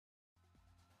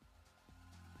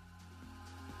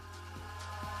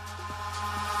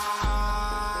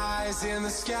Eyes in the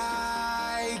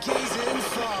sky, gazing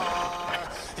far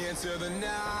into the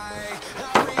night.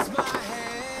 I raise my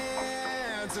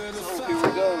hand to the So here we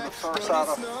go, the first out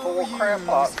of 4 crab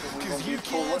pots that we're going to be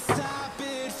pulling.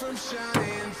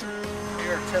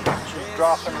 Air temperature's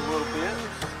dropping a little bit,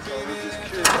 so we're just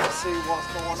curious to see what's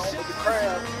going on with the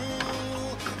crab.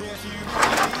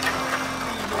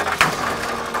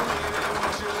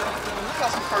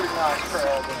 Got some pretty nice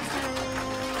crab in here.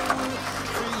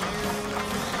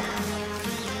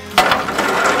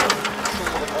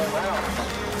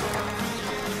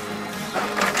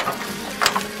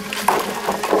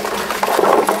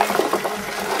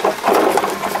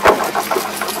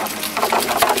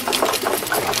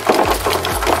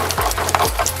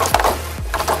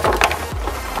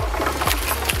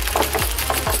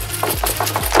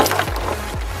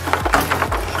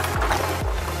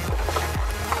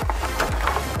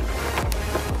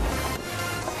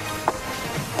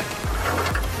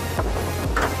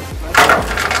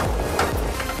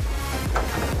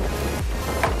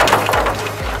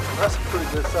 That's a pretty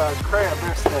good sized crab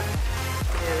there, Stephanie.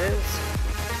 It is.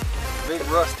 Big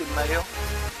rusty male.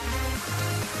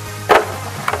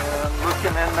 And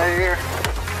looking in there,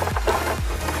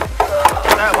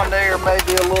 that one there may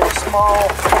be a little small.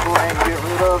 Go ahead and get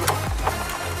rid of it.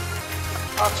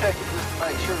 I'll check it just to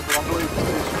make sure, but I believe it's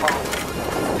too small.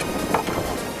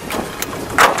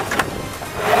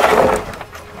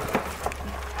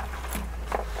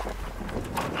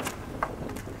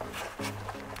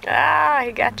 Ah,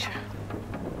 he got you.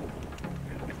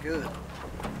 Good.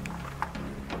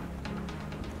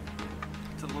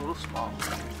 It's a little small.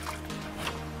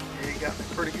 Yeah, he got me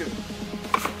pretty good.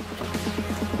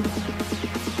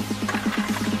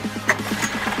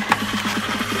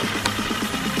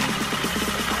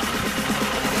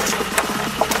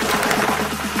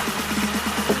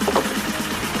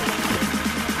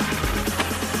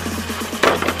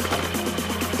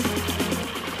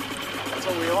 So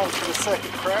we're on to the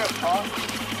second crab pot.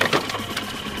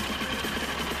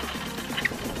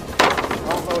 I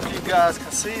don't know if you guys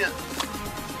can see it.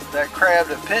 That crab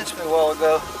that pinched me a while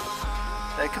ago,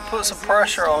 they can put some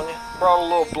pressure on you. Brought a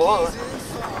little blood.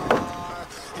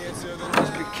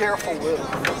 Just be careful with it.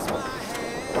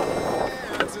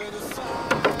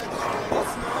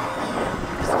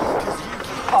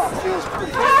 Pot feels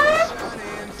pretty good.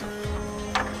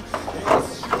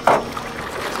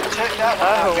 Check that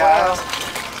one out, guys.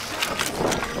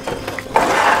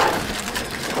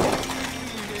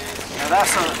 Now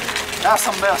that's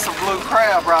a mess of blue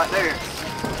crab right there.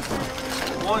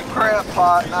 One crab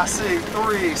pot, and I see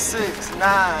 3, 6,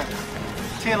 9,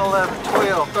 10, 11,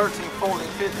 12, 13, 14,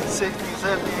 15, 16,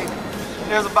 17, 18.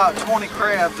 There's about 20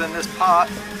 crabs in this pot,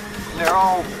 and they're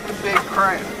all big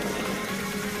crabs.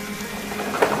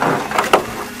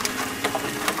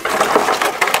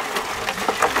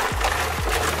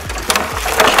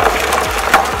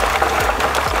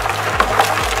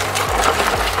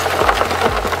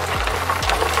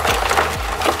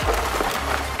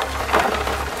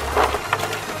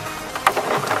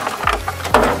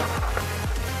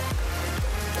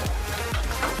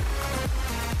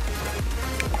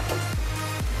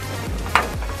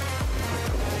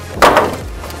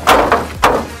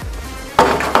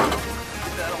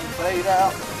 Bait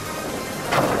out.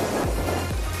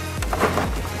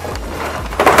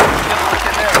 Look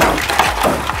in there.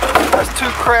 There's 2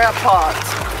 crab pots.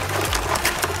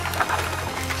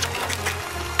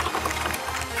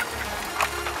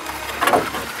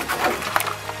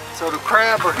 So the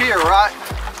crab are here, right?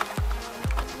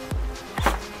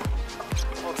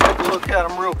 I'll take a look at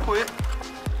them real quick.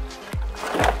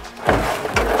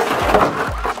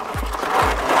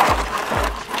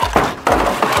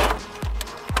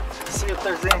 If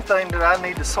there's anything that I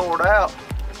need to sort out.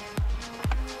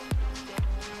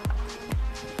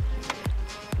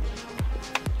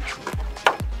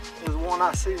 There's one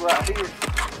I see right here.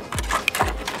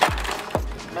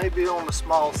 Maybe on the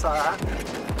small side.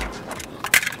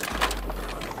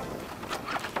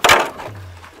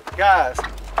 Guys,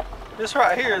 this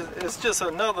right here is just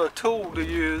another tool to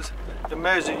use to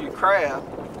measure your crab.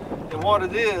 And what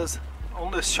it is,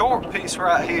 on this short piece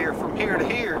right here, from here to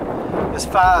here, is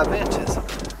 5 inches.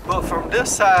 But from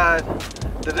this side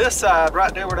to this side,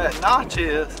 right there where that notch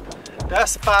is,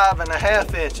 that's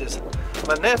 5.5 inches.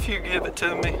 My nephew gave it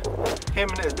to me. Him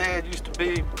and his dad used to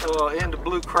be into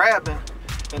blue crabbing,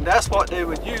 and that's what they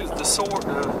would use to sort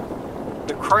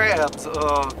the crabs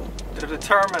to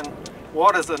determine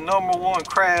what is a number 1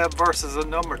 crab versus a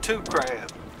number 2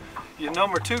 crab. Your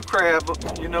number 2 crab,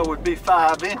 you know, would be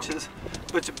 5 inches,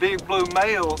 but your big blue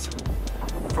males,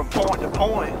 from point to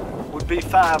point, would be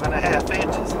 5.5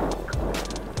 inches.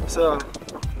 So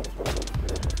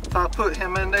If I put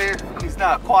him in there, he's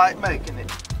not quite making it.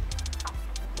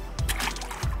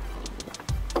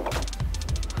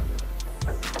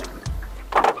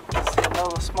 This is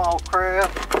another small crab.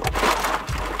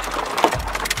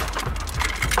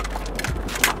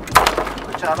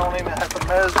 Which I don't even have to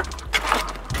measure.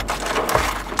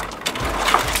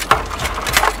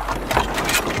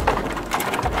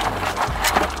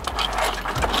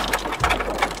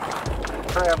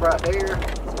 Crab right there.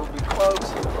 It's gonna be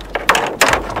close.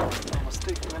 I'm gonna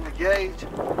stick him in the gauge. He's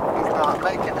not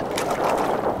making it.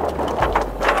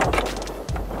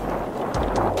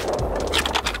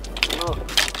 Look,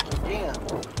 again,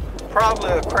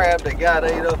 probably a crab that got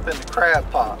ate up in the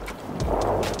crab pot.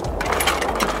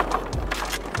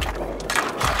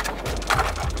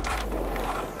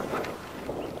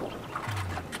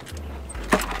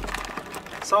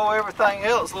 So everything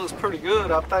else looks pretty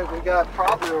good. I think we got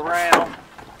probably around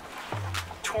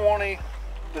 20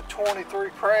 to 23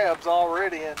 crabs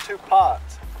already in 2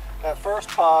 pots. That first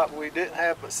pot we didn't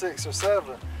have but 6 or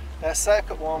 7. That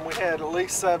second one we had at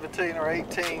least 17 or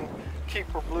 18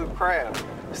 keeper blue crabs.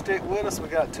 Stick with us, we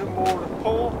got 2 more to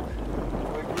pull.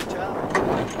 We'll get you out.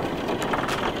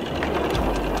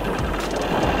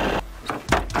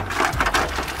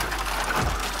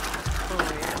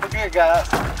 Look here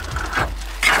guys.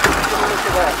 Look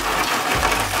at that.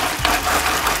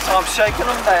 So I'm shaking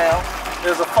them down.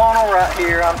 There's a funnel right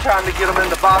here. I'm trying to get them in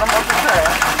the bottom of the tank.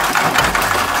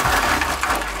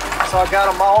 So I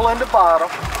got them all in the bottom.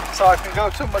 So I can go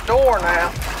to my door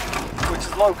now, which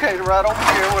is located right over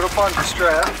here with a bungee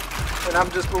strap. And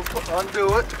I'm just going to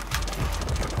undo it.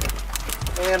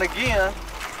 And again,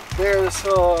 there's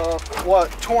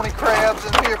what, 20 crabs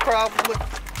in here probably.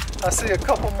 I see a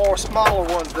couple more smaller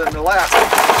ones than the last one.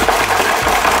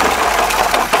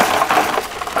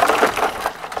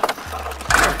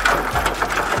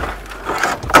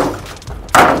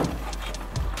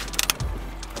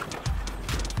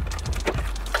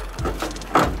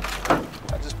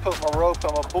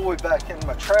 I'm a buoy back in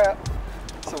my trap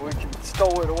so we can stow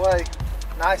it away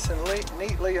nice and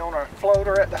neatly on our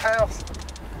floater at the house.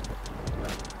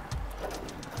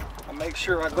 I make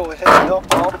sure I go ahead and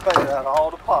dump all the bait out of all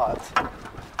the pots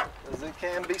because it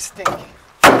can be stinky.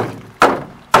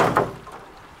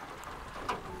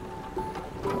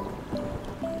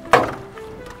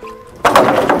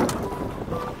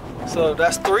 So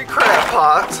that's 3 crab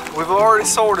pots. We've already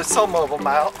sorted some of them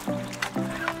out.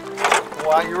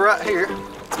 While you're right here,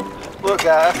 look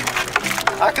guys,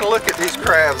 I can look at these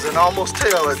crabs and almost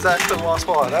tell exactly what's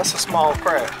what. That's a small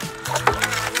crab.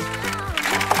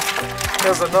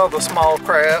 There's another small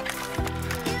crab.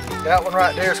 That one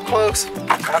right there is close.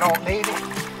 I don't need it.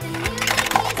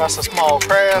 That's a small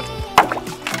crab.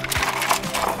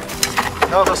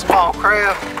 Another small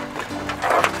crab.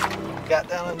 Got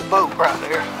down in the boat right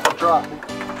there. I'll drop him.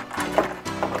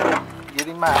 Get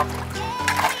him out.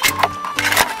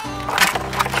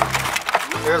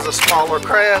 There's a smaller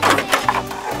crab.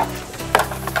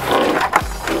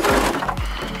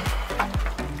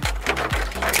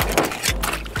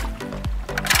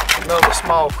 Another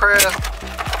small crab.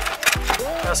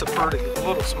 That's a pretty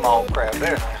little small crab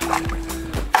there.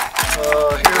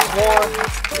 Here's one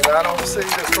that I don't see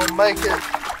that's gonna make it.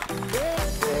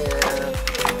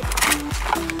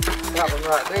 And that one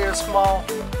right there is small.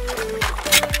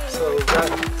 So that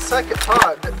second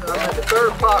pot, I mean the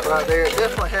third pot right there, it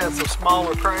definitely had some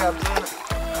smaller crabs in it.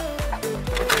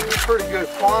 Pretty good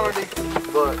quantity,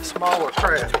 but smaller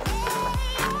crabs.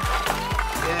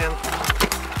 And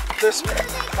this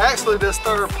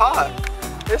third pot,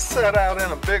 it's set out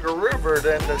in a bigger river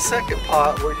than the second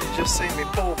pot where you just see me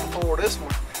pull before this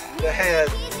one that had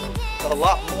a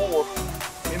lot more,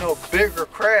 you know, bigger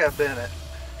crab in it.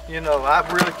 You know, I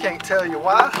really can't tell you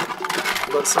why,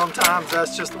 but sometimes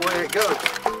that's just the way it goes.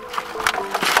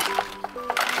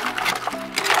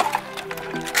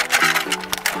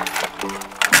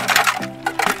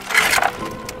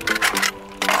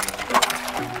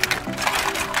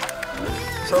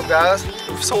 So guys,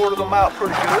 we've sorted them out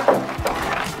pretty good.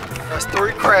 That's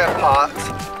 3 crab pots,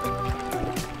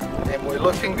 and we're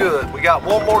looking good. We got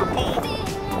one more to pull.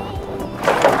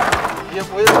 Get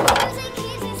with it.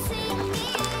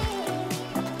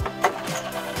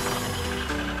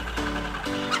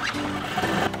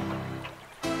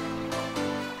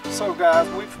 So guys,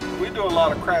 we do a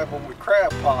lot of crabbing with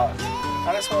crab pots.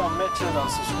 I just want to mention a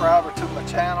subscriber to my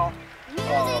channel,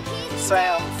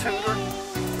 Sam Tudor.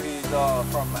 He's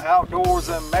from Outdoors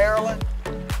in Maryland.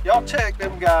 Y'all check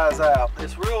them guys out.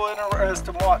 It's real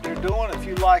interesting what they're doing. If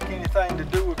you like anything to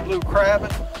do with blue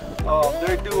crabbing,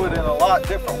 they do it in a lot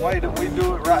different way than we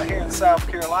do it right here in South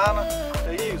Carolina.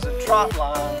 They're using trot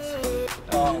lines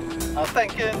I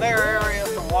think in their area,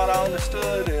 from what I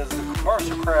understood, is the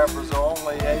commercial crabbers are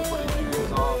only able to use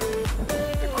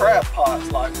the crab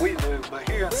pots like we do. But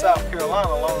here in South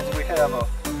Carolina, as long as we have a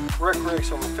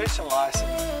recreational fishing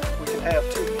license, we can have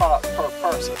 2 pots per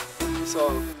person.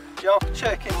 So y'all can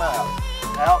check him out.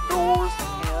 Outdoors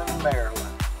in Maryland.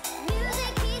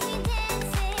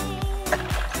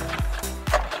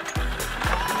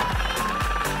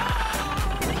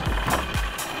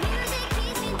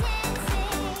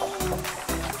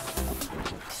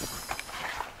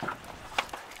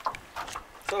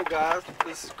 So guys,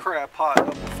 this is crab pot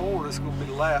number 4. This is going to be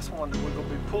the last one that we're going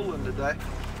to be pulling today.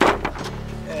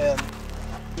 And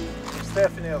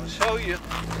Stephanie will show you,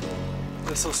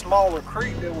 it's a smaller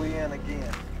creek that we in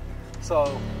again.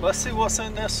 So let's see what's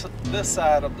in this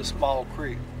side of the small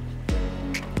creek.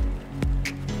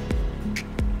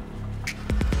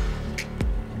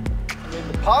 I mean,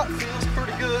 the pot feels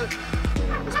pretty good.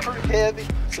 It's pretty heavy,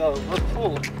 so let's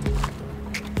pull it.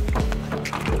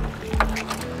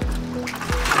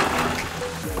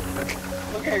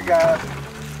 Look here, guys.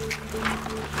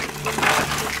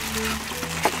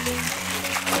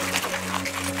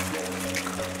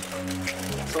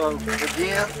 So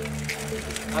again,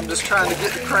 I'm just trying to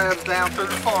get the crabs down through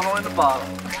the funnel in the bottom.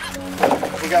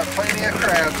 We got plenty of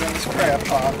crabs in this crab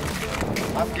pot.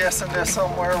 I'm guessing they're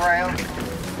somewhere around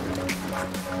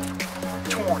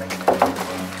 20.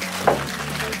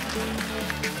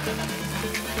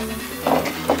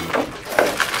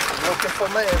 Looking for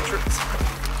my entrance.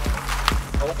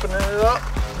 Opening it up.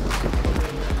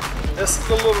 This is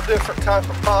a little different type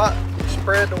of pot. You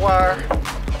spread the wire.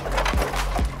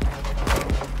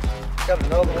 Got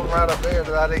another one right up there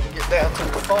that I didn't get down to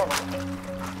the funnel.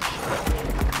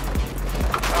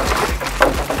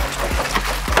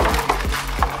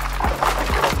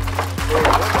 There we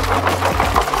go.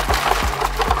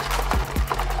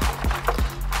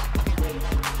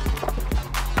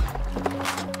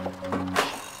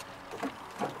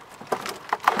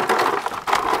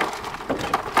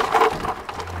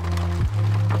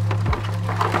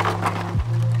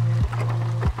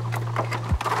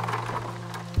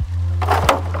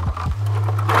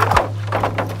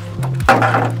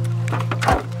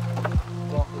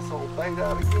 Dump this old bait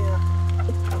out again.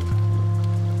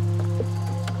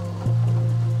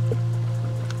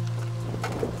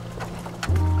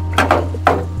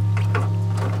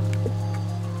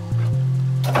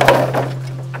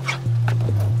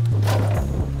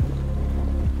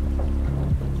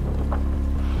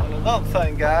 And another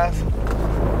thing, guys,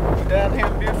 we're down here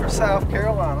in Beaufort, South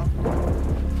Carolina.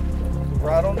 We're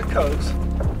right on the coast.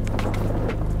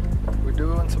 We're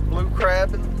doing some blue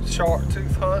crabbing, shark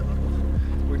tooth hunting.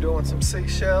 We're doing some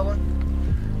seashelling.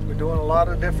 We're doing a lot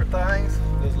of different things.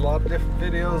 There's a lot of different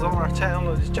videos on our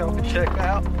channel that y'all can check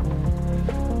out.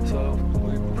 So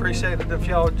we appreciate it if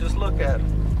y'all just look at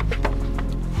them.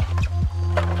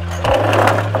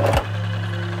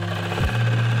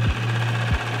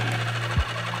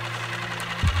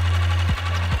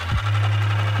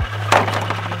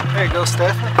 There you go,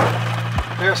 Stephanie.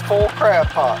 There's 4 crab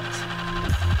pots.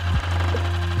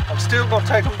 I'm still gonna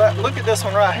take them back. Look at this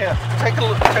one right here. Take a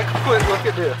look, take a quick look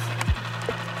at this.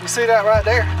 You see that right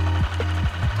there?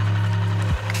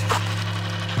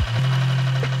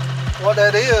 What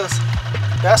that is,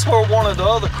 that's where one of the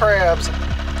other crabs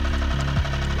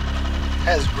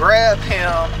has grabbed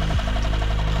him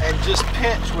and just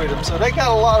pinched with him. So they got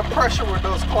a lot of pressure with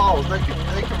those claws. They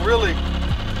can really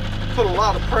put a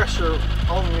lot of pressure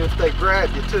on you if they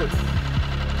grab you too.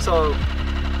 So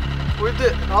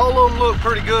all of them look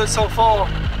pretty good so far,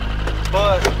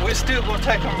 but we're still gonna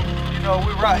take them, you know,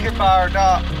 we're right here by our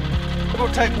dock. We're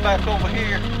gonna take them back over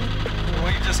here and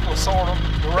we're just gonna sort them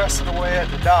the rest of the way at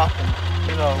the dock.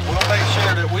 And, you know, we'll make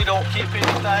sure that we don't keep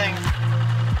anything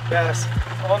that's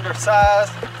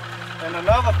undersized. And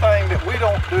another thing that we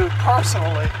don't do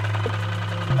personally,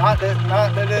 not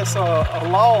that it's a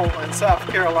law in South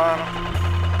Carolina,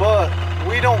 but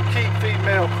we don't keep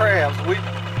female crabs. We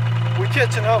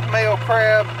catch enough male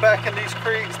crab back in these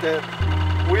creeks that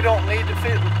we don't need to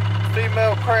fit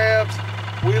female crabs.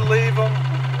 We leave them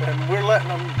and we're letting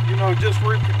them, you know, just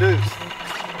reproduce.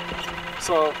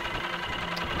 So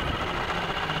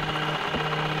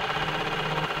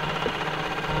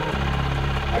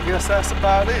I guess that's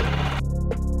about it.